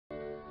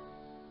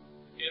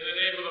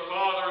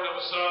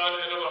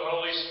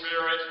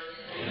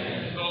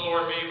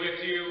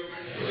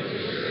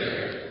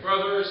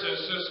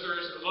and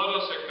sisters, let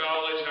us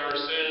acknowledge our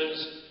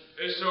sins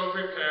and so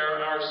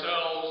prepare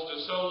ourselves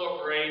to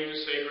celebrate the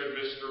sacred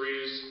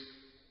mysteries.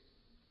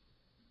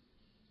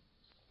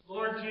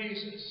 Lord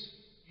Jesus,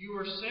 you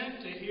were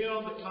sent to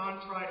heal the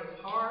contrite of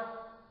heart.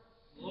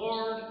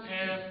 Lord,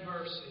 have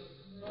mercy.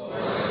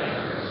 Lord,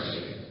 have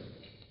mercy.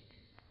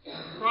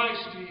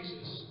 Christ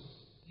Jesus,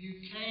 you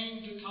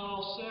came to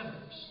call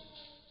sinners.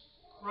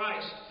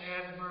 Christ,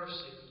 have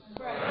mercy.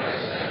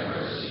 Christ, have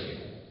mercy.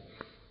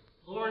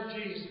 Lord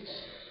Jesus,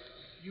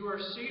 you are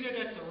seated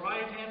at the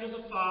right hand of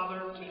the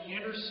Father to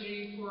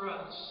intercede for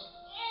us.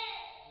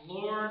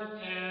 Lord,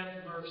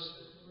 have mercy.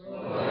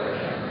 Lord,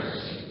 have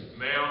mercy.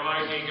 May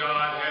Almighty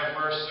God have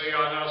mercy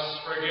on us,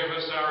 forgive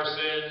us our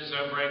sins,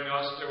 and bring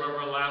us to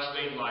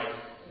everlasting life.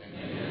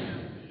 Amen.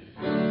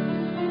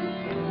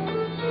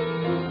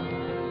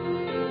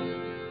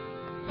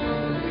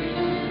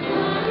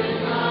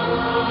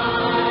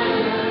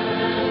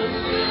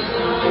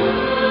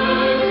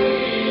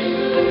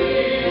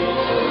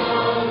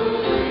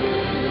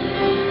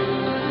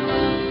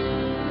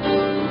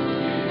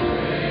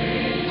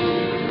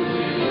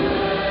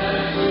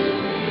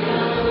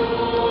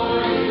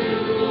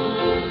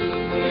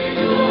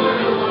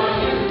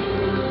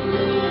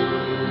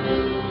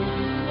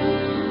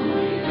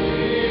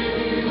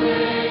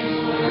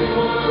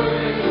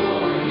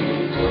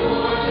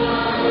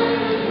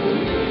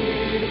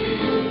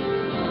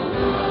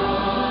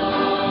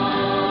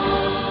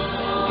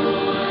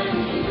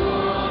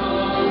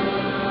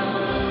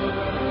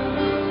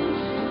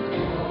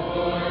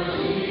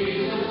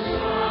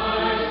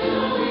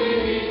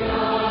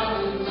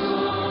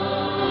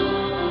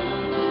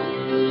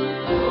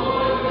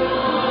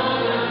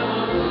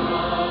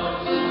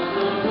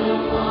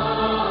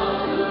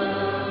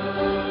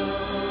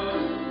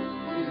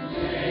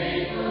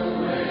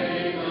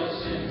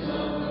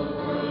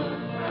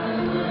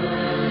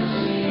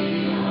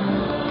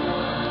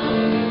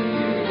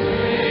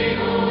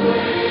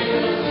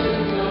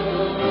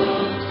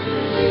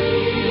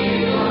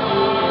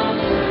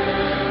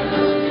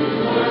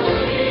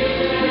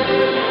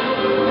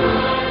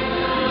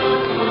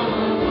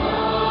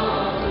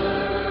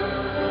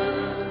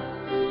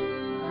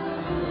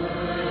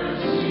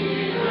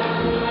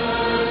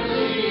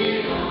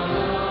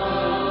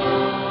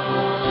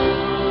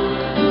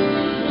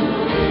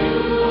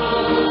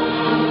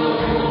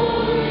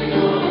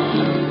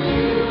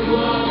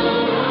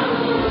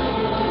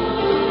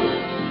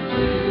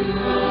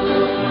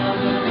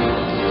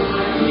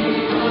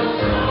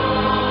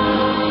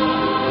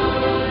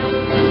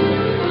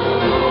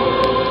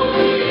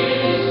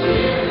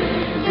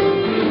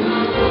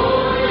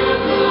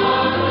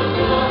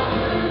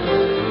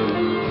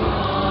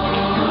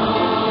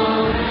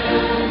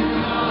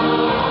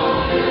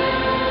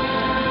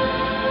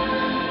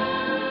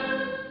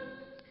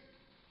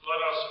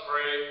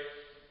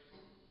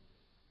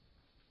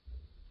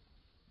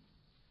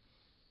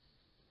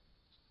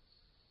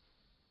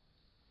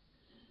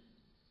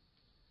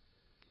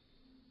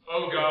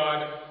 O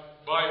God,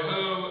 by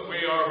whom we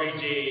are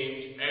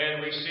redeemed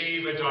and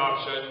receive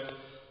adoption,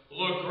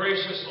 look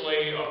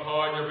graciously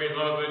upon your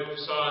beloved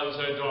sons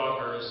and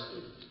daughters,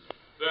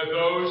 that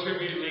those who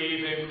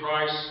believe in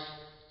Christ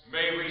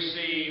may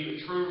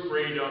receive true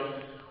freedom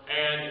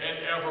and an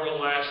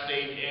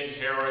everlasting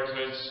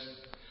inheritance.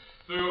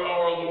 Through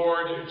our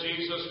Lord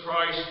Jesus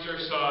Christ, your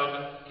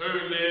Son, who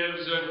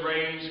lives and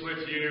reigns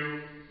with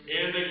you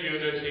in the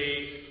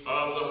unity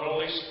of the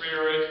Holy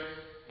Spirit,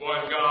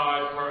 one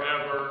God,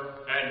 forever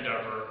and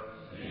ever.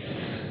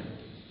 Amen.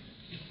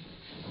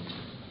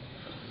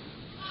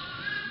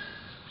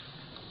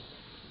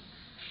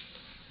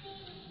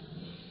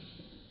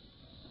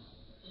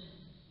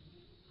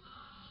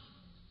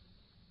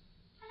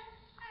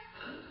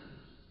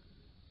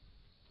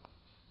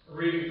 A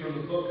reading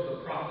from the book of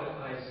the prophet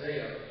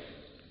Isaiah.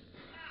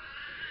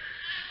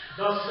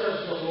 Thus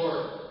says the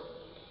Lord,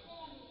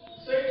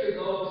 say to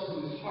those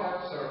whose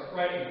hearts are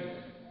frightened,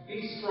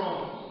 be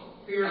strong,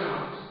 fear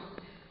not.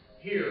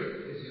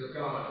 Here is your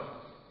God.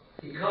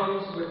 He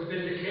comes with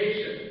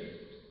vindication,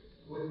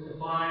 with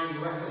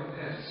divine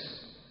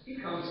recompense. He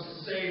comes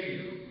to save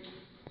you.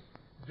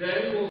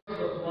 Then will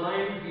the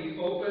blind be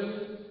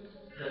opened,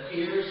 the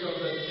ears of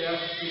the deaf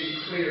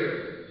be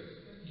cleared.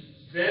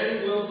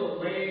 Then will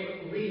the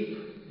lame leap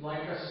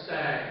like a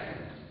stag.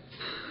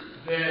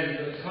 Then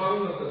the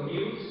tongue of the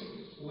mute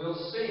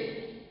will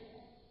sing.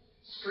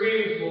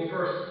 Streams will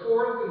burst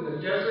forth in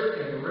the desert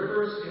and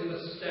rivers in the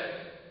steppe.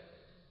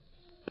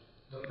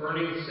 The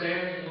burning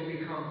sands will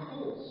become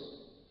pools,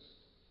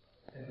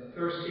 and the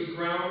thirsty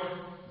ground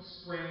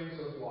springs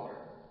of water.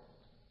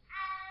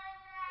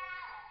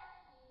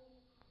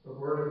 The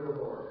word of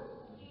the Lord.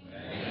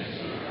 Thanks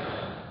be to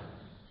God.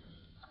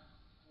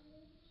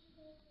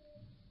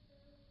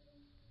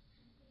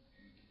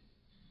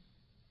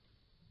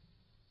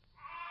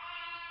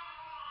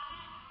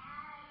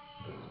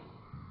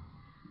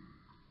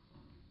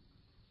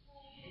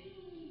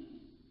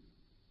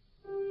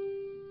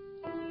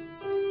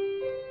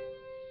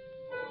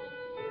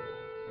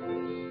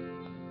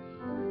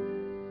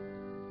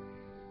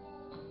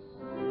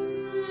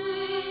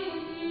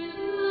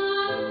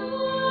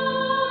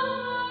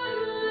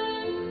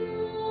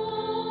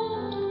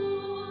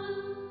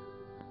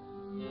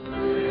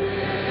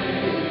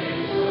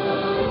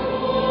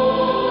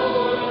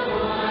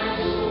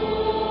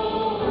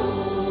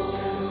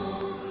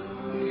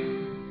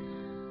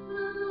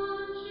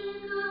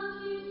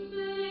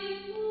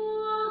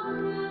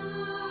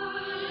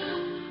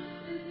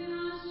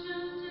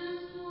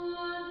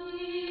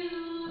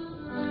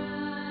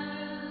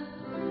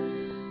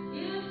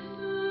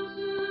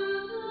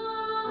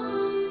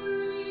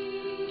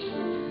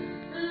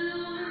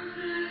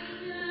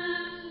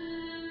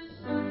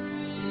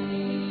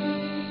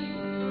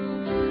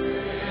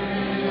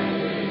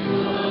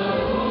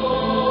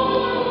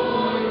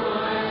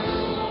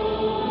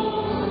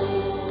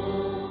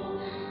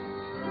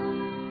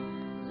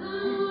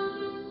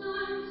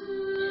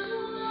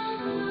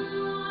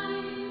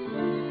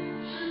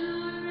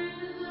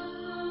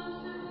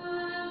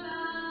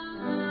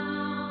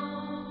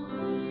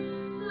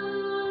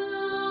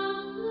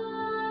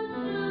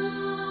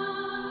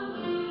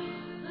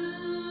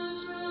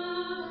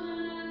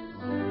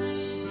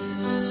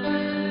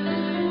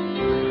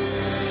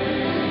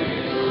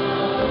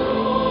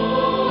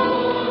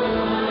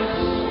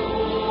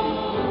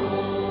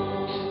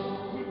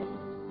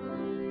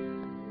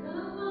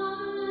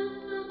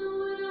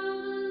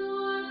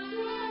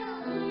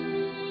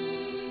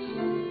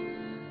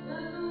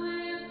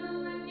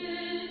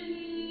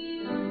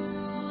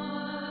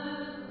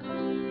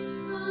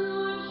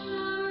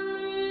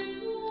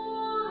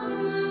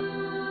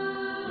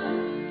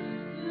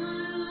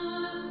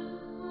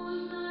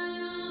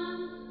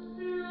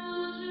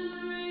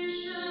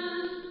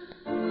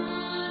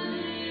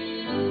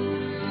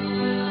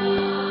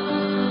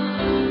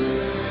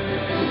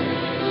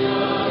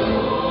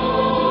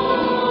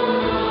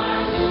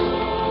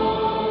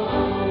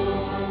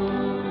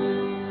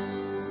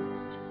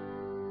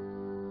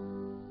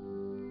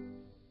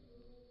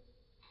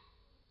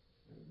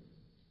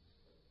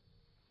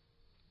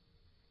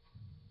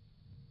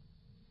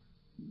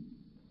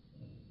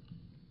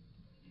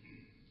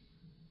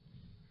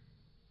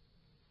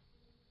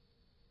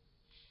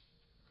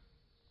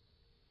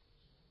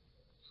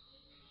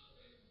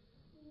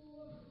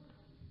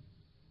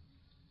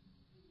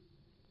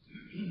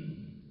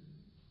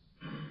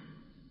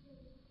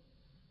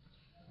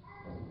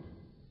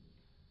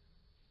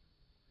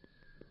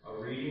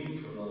 A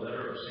reading from the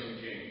letter of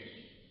St. James.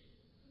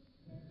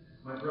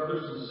 My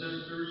brothers and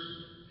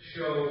sisters,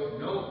 show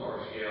no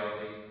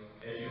partiality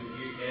as you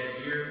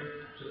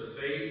adhere to the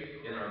faith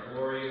in our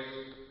glorious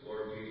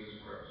Lord Jesus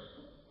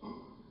Christ.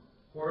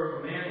 For if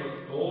a man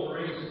with gold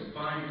rings and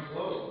fine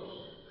clothes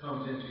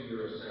comes into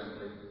your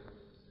assembly,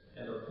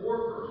 and a poor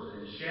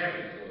person in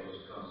shabby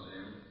clothes comes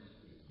in,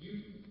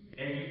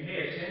 and you pay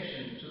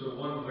attention to the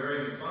one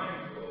wearing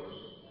fine clothes,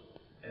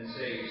 and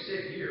say,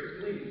 "Sit here,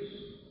 please,"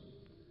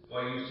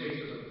 while you say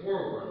to the poor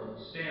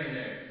one, "Stand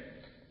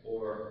there,"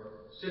 or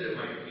 "Sit at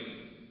my feet."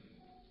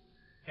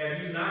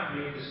 Have you not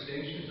made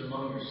distinctions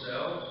among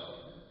yourselves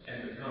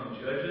and become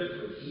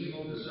judges with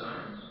evil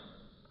designs?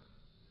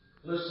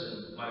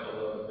 Listen, my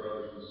beloved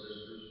brothers and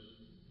sisters.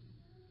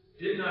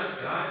 Did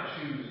not God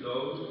choose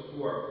those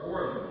who are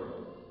poor in the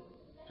world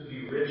to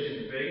be rich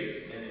in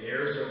faith and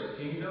heirs of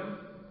the kingdom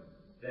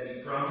that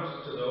he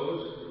promised to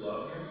those who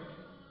love him?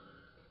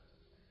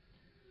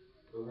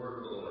 The word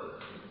of the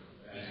Lord.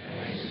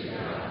 Thanks be to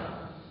God.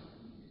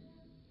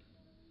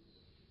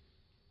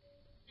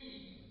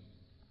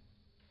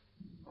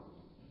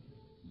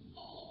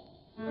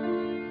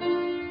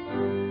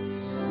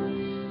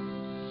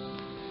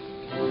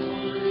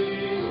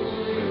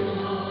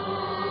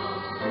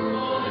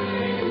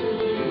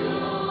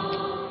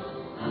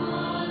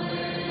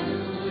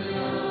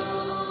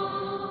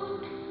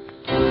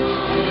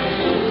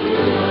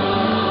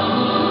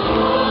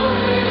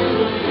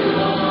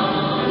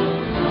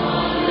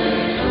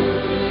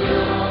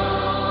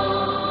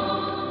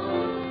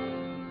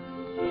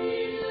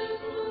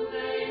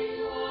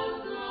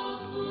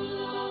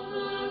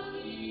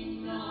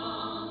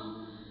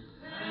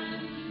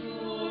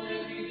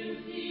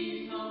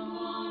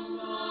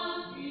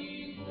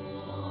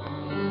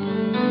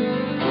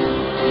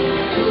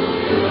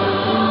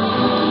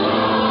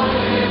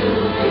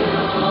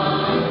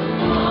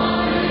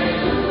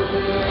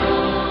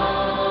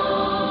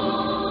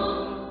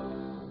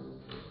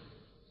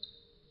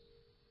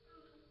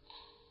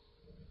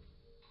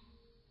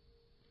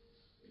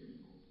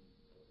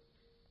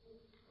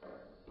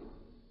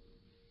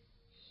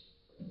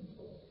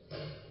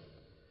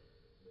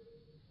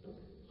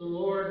 The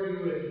Lord be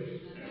with you.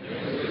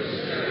 And with your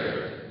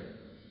spirit.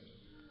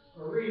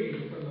 A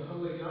reading from the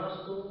Holy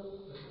Gospel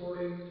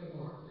according to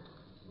Mark.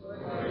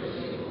 Glory to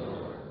you,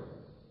 Lord.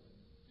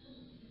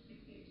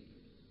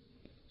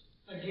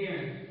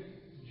 Again,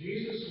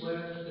 Jesus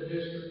left the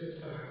district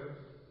of Tyre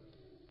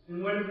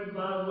and went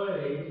by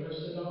way of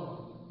Sidon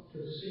to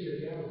the Sea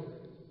of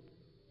Galilee,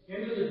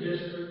 into the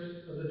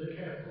district of the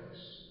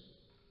Decapolis.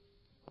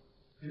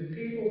 And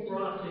people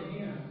brought to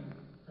him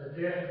a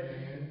deaf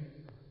man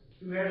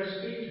who had a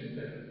speech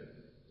impediment,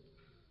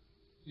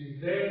 and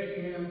begged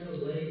him to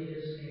lay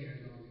his hand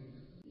on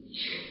him.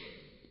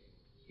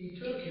 He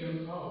took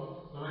him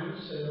off by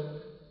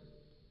himself,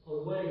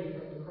 away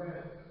from the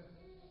crowd.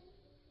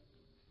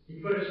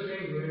 He put his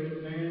finger into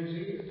the man's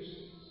ears,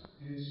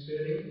 and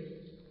spitting,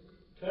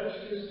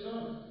 touched his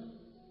tongue.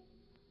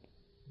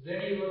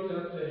 Then he looked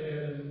up to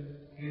heaven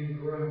and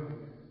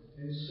groaned,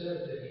 and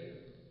said to him,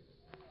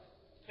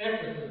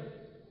 "Ephphatha,"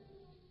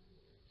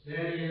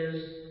 that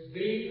is,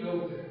 "be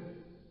open."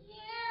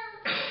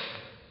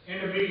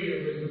 And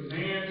immediately the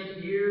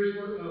man's ears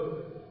were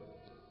opened,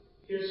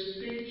 his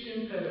speech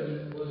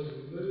impediment was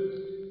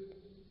removed,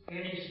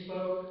 and he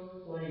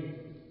spoke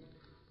plainly.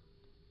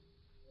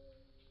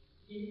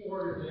 He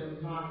ordered them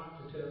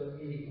not to tell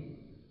anyone.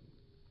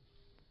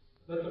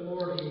 But the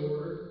more he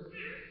ordered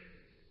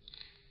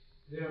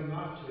them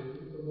not to,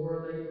 the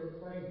more they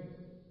proclaimed it.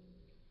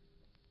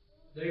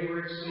 They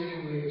were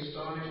exceedingly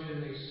astonished,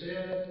 and they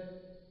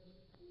said,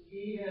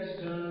 "He has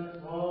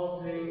done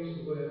all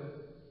things well.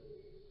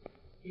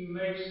 He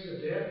makes the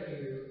deaf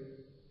hear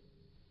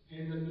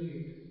and the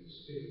mute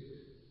speak."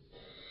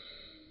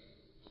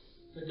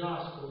 The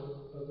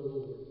Gospel of the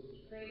Lord.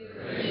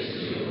 Praise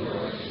to you,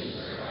 Lord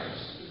Jesus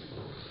Christ.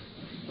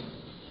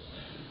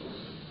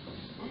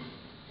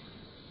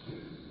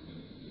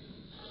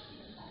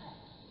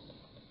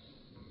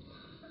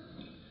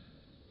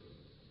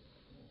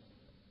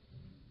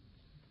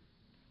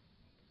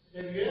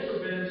 Have you ever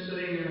been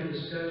sitting in a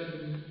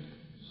discussion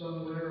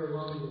somewhere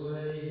along the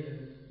way and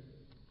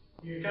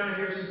you kind of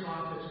hear some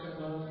topics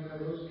come up,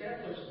 those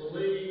Catholics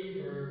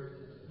believe, or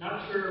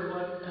not sure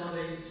how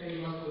they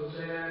came up with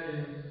that,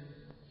 and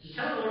you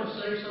kind of want to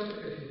say something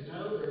because you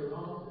know they're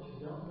wrong, but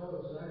you don't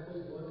know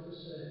exactly what to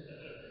say.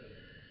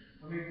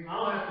 I mean,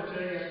 I'll have to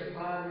tell you, after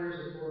 5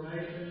 years of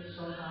formation,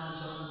 sometimes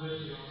I'm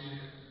with you on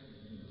that.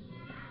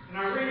 And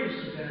our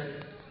readings today,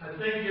 I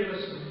think, give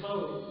us some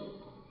hope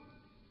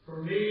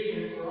for me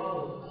and for all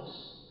of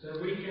us,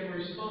 that we can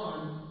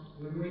respond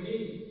when we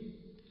need.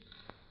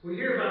 We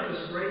hear about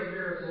this great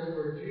miracle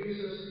where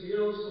Jesus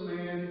heals the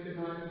man who could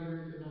not hear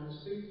and could not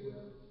speak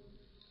well.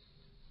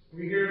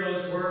 We hear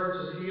those words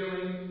of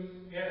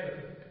healing,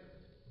 "Ephphatha,"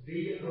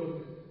 be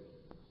open,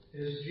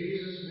 as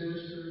Jesus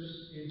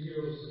ministers and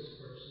heals this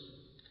person.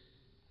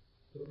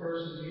 The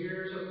person's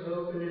ears are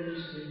open and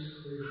he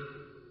speaks clearly.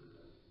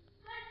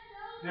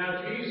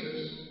 Now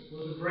Jesus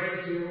was a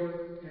great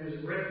healer, and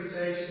his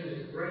reputation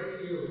as a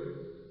great healer,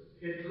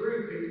 it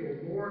drew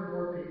people, more and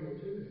more people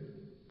to him.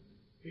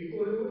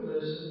 People who would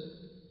listen,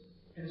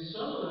 and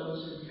some of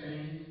those who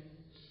came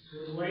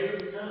would later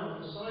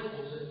become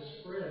disciples that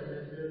spread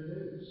that good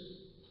news.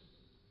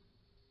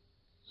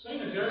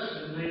 St.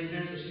 Augustine made an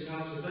interesting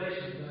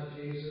observation about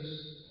Jesus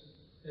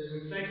as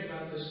we think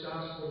about this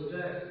gospel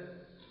today.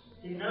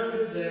 He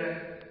noted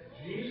that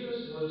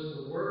Jesus was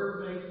the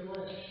Word made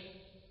flesh,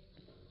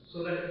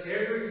 so that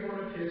every one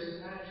of his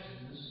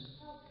actions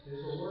is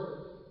a word.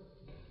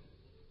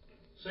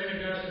 St.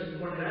 Augustine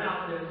pointed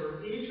out that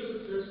for each of the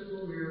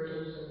physical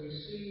miracles that we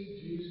see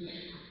Jesus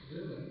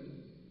doing,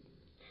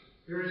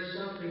 there is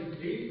something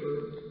deeper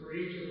for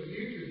each of the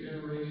future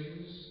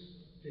generations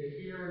to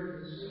hear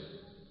and consider.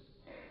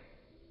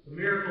 The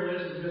miracle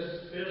isn't just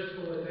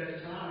physical at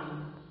that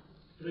time,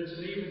 but it's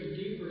an even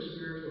deeper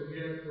spiritual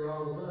gift for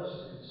all of us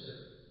to consider.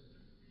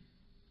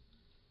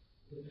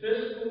 The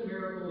physical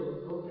miracle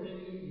of opening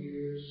the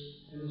ears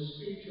and the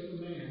speech of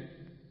the man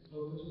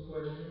opens a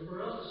question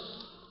for us.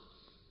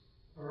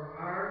 Are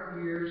our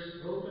ears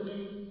open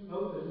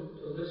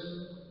to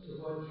listen to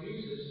what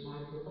Jesus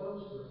might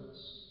propose for us?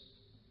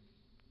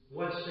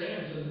 What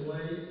stands in the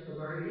way of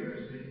our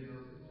ears being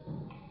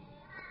opened?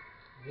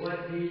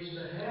 What needs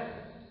to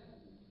happen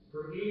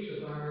for each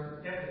of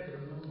our epic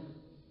moments?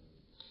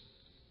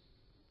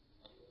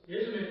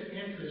 Isn't it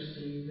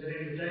interesting that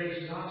in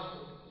today's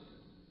gospel,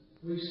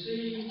 we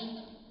see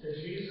that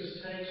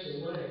Jesus takes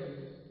away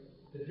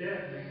the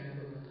deaf man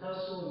from the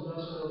hustle and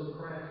bustle of the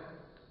crowd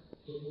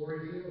before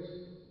he heals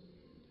him?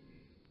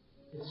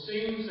 It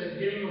seems that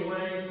getting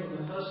away from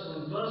the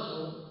hustle and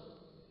bustle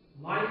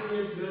might be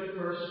a good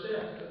first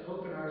step to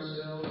open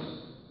ourselves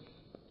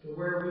to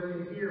where we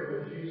can hear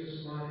what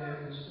Jesus might have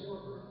in store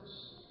for us.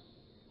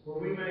 Where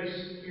we may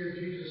hear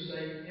Jesus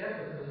say,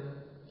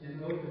 "Ephphatha,"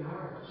 and open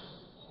our ears.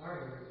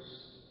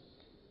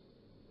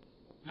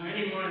 Now,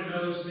 anyone who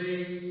knows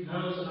me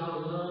knows that I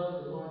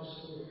love to watch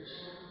sports.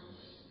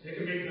 It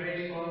could be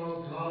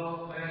baseball,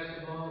 golf,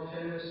 basketball,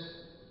 tennis,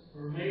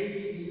 or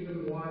maybe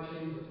even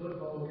watching a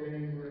football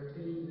game where a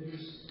team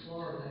beats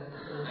Florida after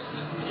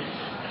 13 years.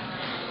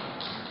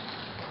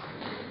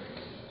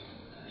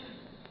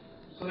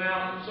 So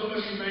now, some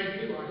of you may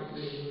be like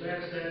me, but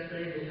that's that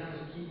thing that kind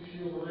of keeps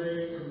you away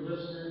from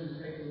listening and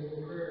taking a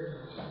little prayer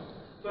time.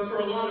 But for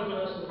a lot of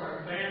us, with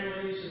our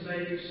families, and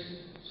maybe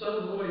so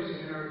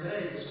noisy in our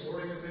day with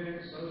sporting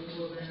events,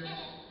 social events,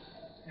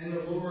 and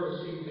the lure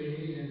of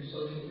TV and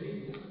social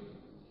media,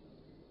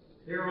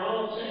 they're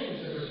all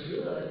things that are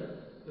good,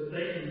 but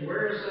they can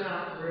wear us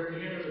out, where at the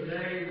end of the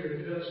day, we're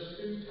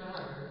just too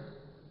tired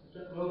to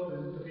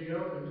be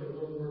open to a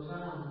little more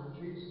time with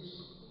Jesus.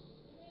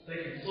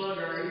 They can plug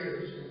our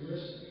ears from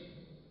listening.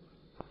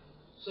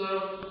 So,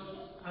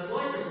 I'd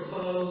like to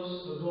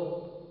propose a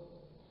goal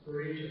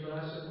for each of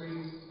us if we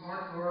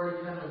aren't already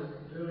kind of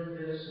doing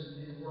this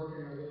and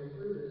working our way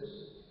through this.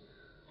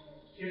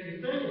 If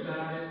you think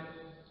about it,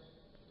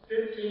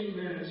 15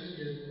 minutes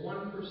is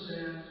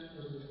 1%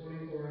 of the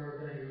 24-hour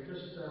day, or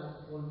just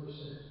about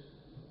 1%.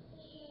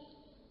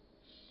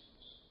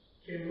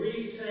 Can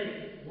we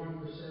take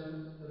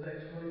 1% of that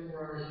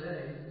 24-hour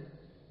day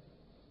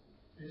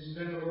and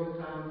spend a little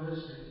time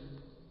listening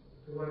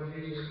to what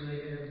Jesus may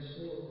have in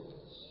store for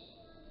us?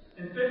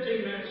 And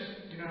 15 minutes,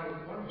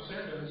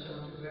 1% doesn't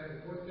sound too bad,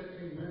 but what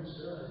 15 minutes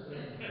does.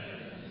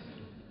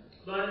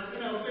 But,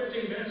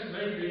 15 minutes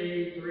may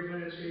be 3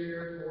 minutes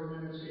here, 4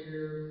 minutes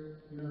here,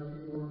 a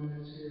few more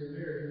minutes here and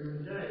there during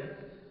the day.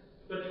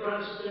 But try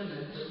to spend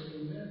that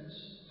 15 minutes.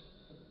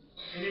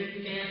 And if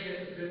you can't get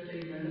the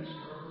 15 minutes,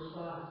 start with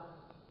 5.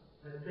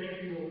 I think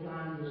you will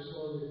find you'll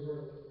slowly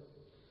grow.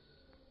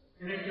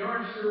 And if you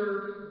aren't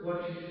sure what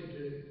you should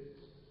do,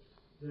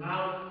 then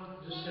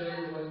I'll just tell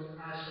you what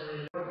I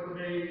say. What for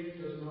me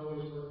doesn't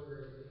always work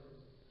very well.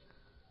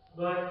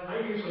 But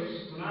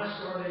when I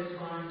started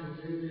trying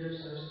to do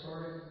this, I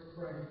started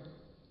praying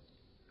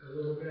a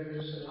little bit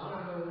and just said,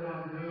 I don't know what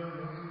I'm doing,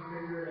 help me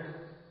figure it out.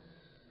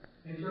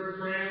 And church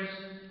friends,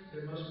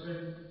 it must have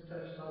been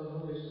touched by the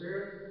Holy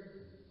Spirit.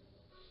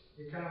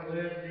 It kind of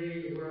led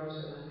me to where I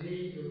said, I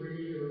need to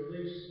read, or at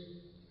least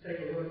take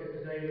a look at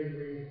the daily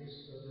readings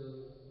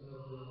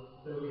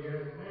that we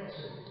have in Mass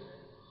every day.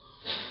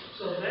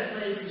 So that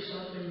may be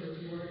something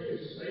that you want to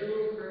do. Say a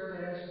little prayer to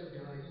ask for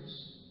guidance.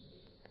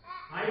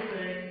 I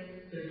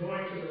think that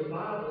going to the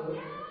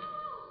Bible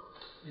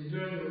and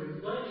doing the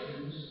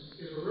reflections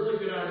is a really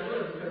good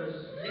idea, because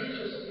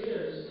Jesus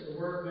is the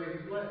Word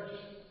made flesh.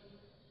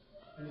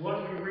 And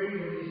what we read in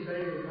these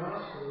daily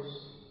Gospels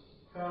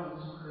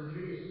comes from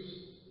Jesus.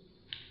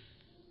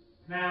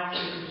 Now,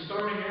 if you're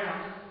starting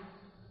out,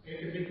 it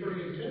can be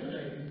pretty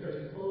intimidating, because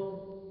you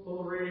pull the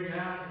reading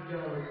out and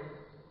go,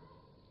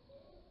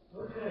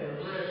 okay,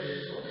 I've read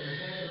this. What the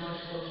heck am I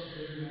supposed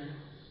to do now?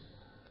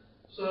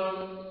 So,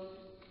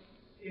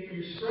 if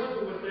you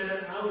struggle with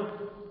that, I would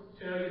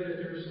tell you that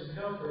there's some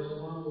helpers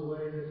along the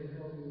way that can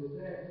help you with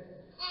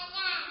that.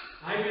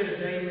 I did a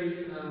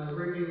daily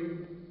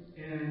reading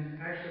and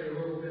actually a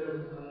little bit of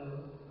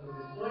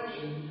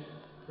reflection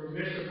from from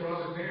Bishop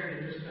Robert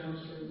Barron. It just comes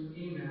through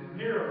email. And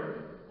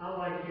here, I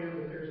like him,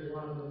 but there's a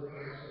lot of other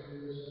folks that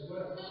do this as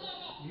well.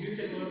 You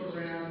can look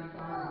around and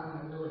find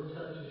one that really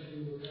touches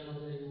you with how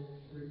they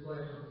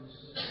reflect on these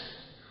things.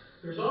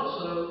 There's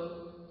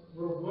also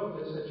little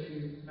booklets that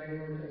you may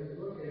want to take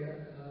a look at.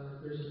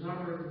 There's a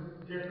number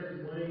of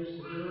different ways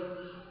to do it.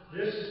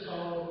 This is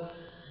called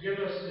Give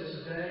Us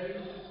This Day,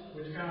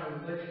 which kind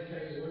of lets you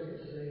take a look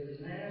at the daily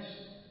Mass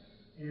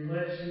and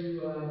lets you see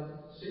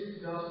what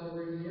the gospel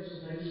reading is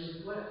and maybe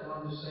reflect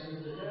on the saint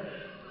of the day.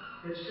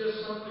 It's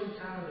just something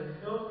kind of to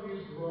help you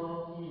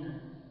draw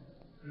in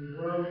and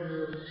grow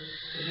your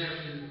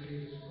connection with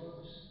Jesus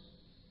Christ.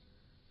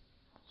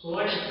 So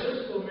like a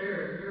physical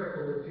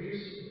miracle that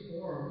Jesus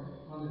performed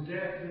on the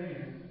deaf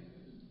man,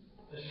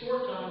 a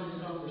short time in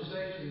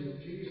conversation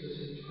with Jesus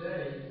each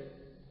day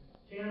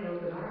can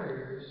open our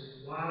ears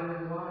wider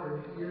and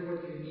wider to hear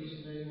what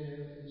Jesus may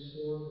have in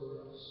store for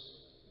us.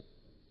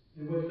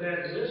 And with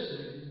that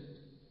listening,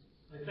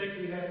 I think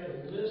we have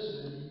to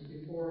listen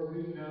before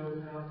we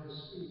know how to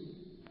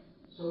speak.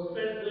 So with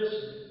that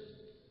listening,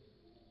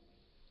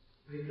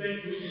 I think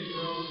we can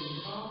grow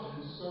in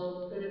confidence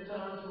so that at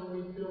times when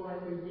we feel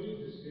like we need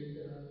to speak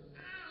up,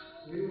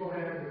 we will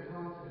have the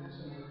confidence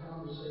in our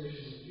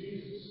conversation with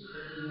Jesus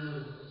that we know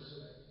what to say.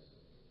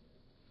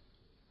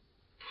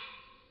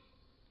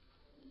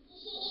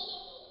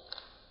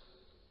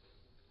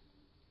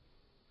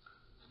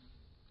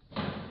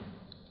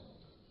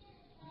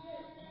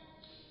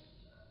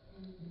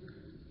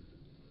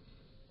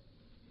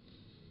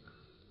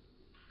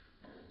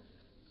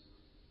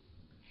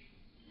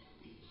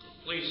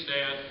 Please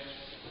stand,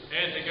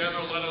 and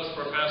together let us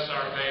profess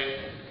our faith.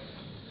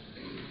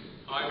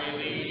 I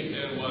believe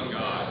in one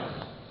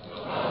God, the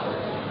Father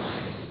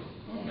Almighty,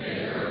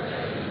 maker of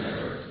heaven and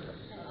earth,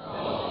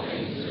 all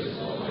things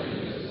visible and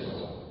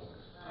invisible.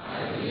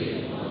 I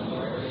believe in one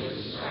Lord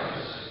Jesus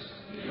Christ,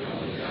 the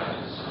only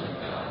begotten Son of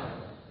God,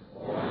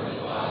 born of the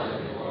Father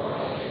before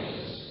all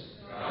ages,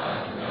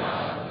 God from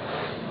God,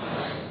 light from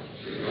light,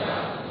 true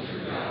God from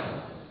true God,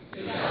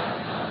 begotten,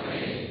 not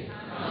made,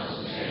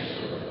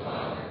 consubstantial with the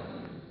Father.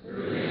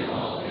 Through him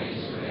all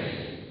things were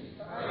made.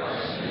 For our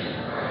sin and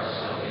for our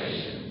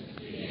salvation,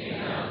 he came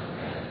down from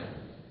heaven.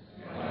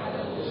 And by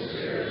the Holy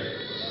Spirit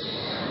was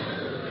born of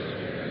the Virgin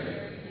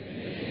Mary, and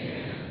became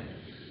man.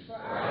 For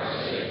our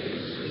sake he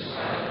was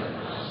crucified and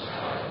pronounced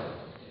out.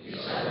 He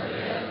suffered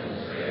death and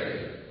was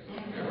buried,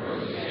 and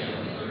rose again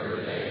on the third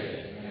day,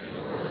 in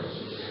accordance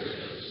with the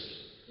Scriptures.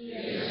 He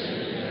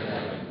ascended into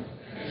heaven,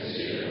 and is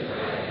seated at the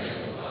right hand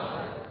of the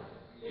Father.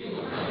 He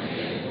will come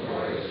again in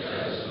glory to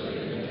judge the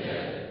living and the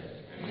dead.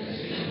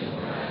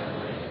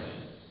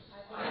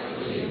 I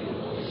believe in the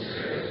Holy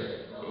Spirit,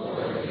 the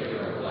Lord, the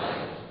giver of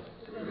life,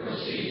 who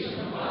proceeds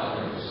from the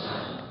Father and the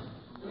Son,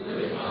 who with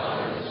the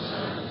Father and the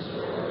Son is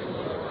adored and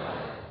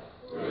glorified,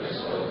 who has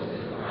spoken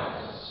through the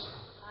prophets.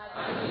 I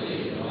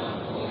believe in one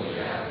holy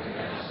Catholic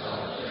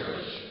Apostolic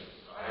Church.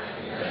 I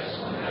confess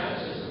one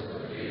baptism for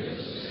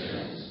forgiveness of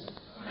sins,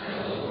 and I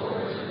look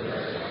forward to the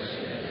resurrection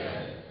of the dead,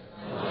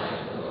 and the life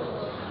of the world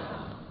to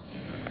come.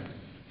 Amen.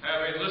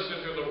 Having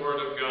listened to the Word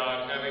of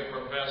God, having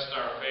professed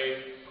our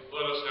faith,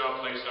 let us now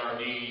place our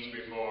needs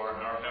before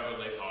our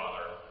Heavenly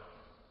Father.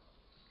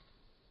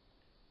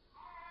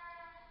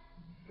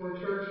 For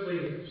church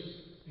leaders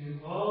and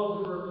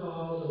all who are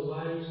called to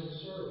lives of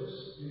service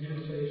in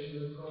imitation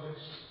of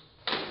Christ,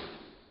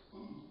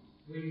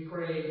 we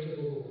pray to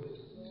the Lord.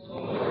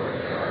 Lord,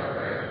 hear our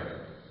prayer.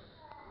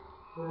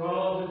 For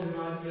all who do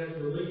not yet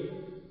believe,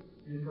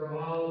 and for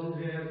all who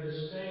have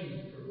disdain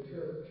for the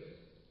church,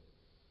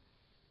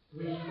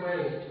 we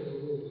pray to the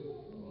Lord.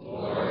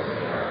 Lord,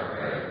 hear our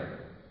prayer.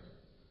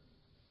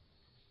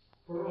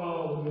 For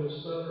all who have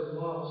suffered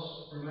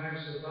loss from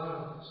acts of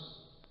violence,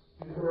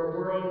 and for a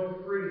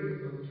world free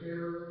from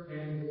terror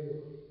and war,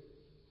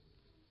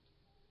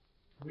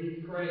 we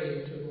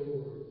pray to the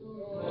Lord.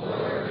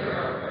 Lord, hear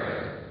our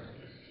prayer.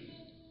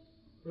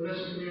 For this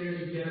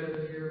community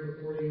gathered here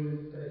before you in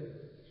faith,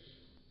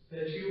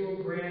 that you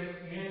will grant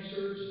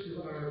answers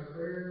to our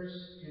prayers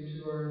and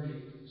to our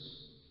needs,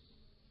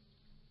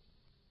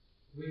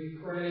 we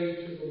pray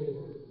to the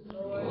Lord.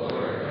 Lord,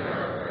 hear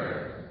our prayer.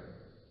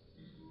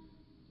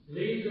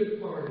 Lead the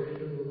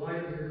departed into the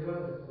light of your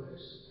dwelling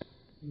place,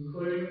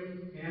 including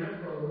Anna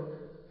Pollock,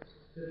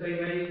 that they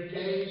may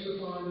gaze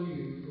upon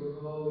you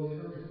for all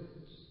eternity.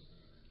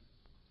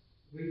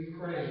 We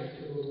pray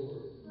to the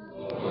Lord.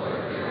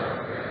 Lord, hear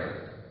our prayer.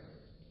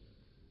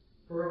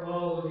 For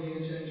all of the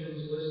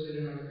intentions listed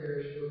in our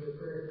parish book of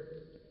prayer,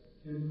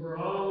 and for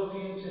all of the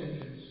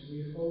intentions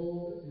we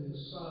hold in the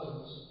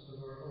silence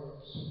of our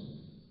hearts.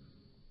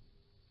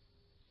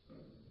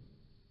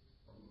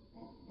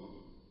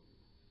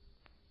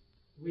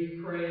 We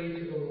pray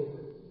to the Lord.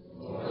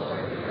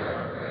 Lord, hear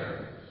our prayer.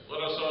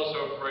 Let us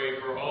also pray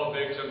for all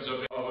victims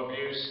of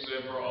abuse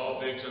and for all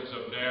victims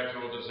of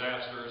natural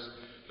disasters,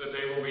 that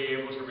they will be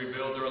able to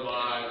rebuild their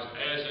lives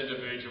as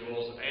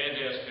individuals and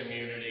as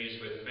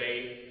communities with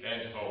faith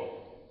and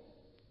hope.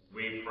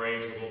 pray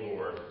to the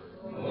Lord.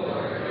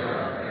 Lord, hear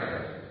our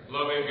prayer.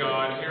 Loving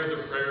God, hear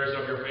the prayers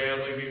of your family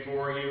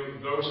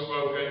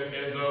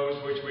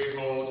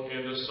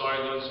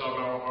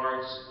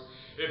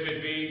if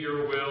it be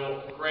your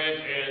will, grant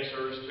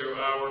answers to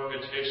our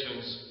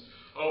petitions.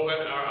 Open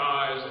our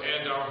eyes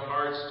and our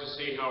hearts to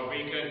see how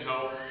we can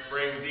help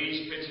bring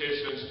these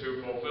petitions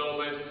to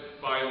fulfillment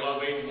by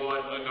loving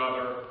one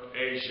another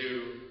as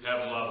you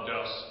have loved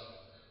us.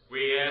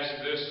 We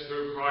ask this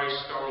through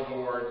Christ our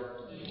Lord.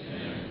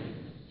 Amen.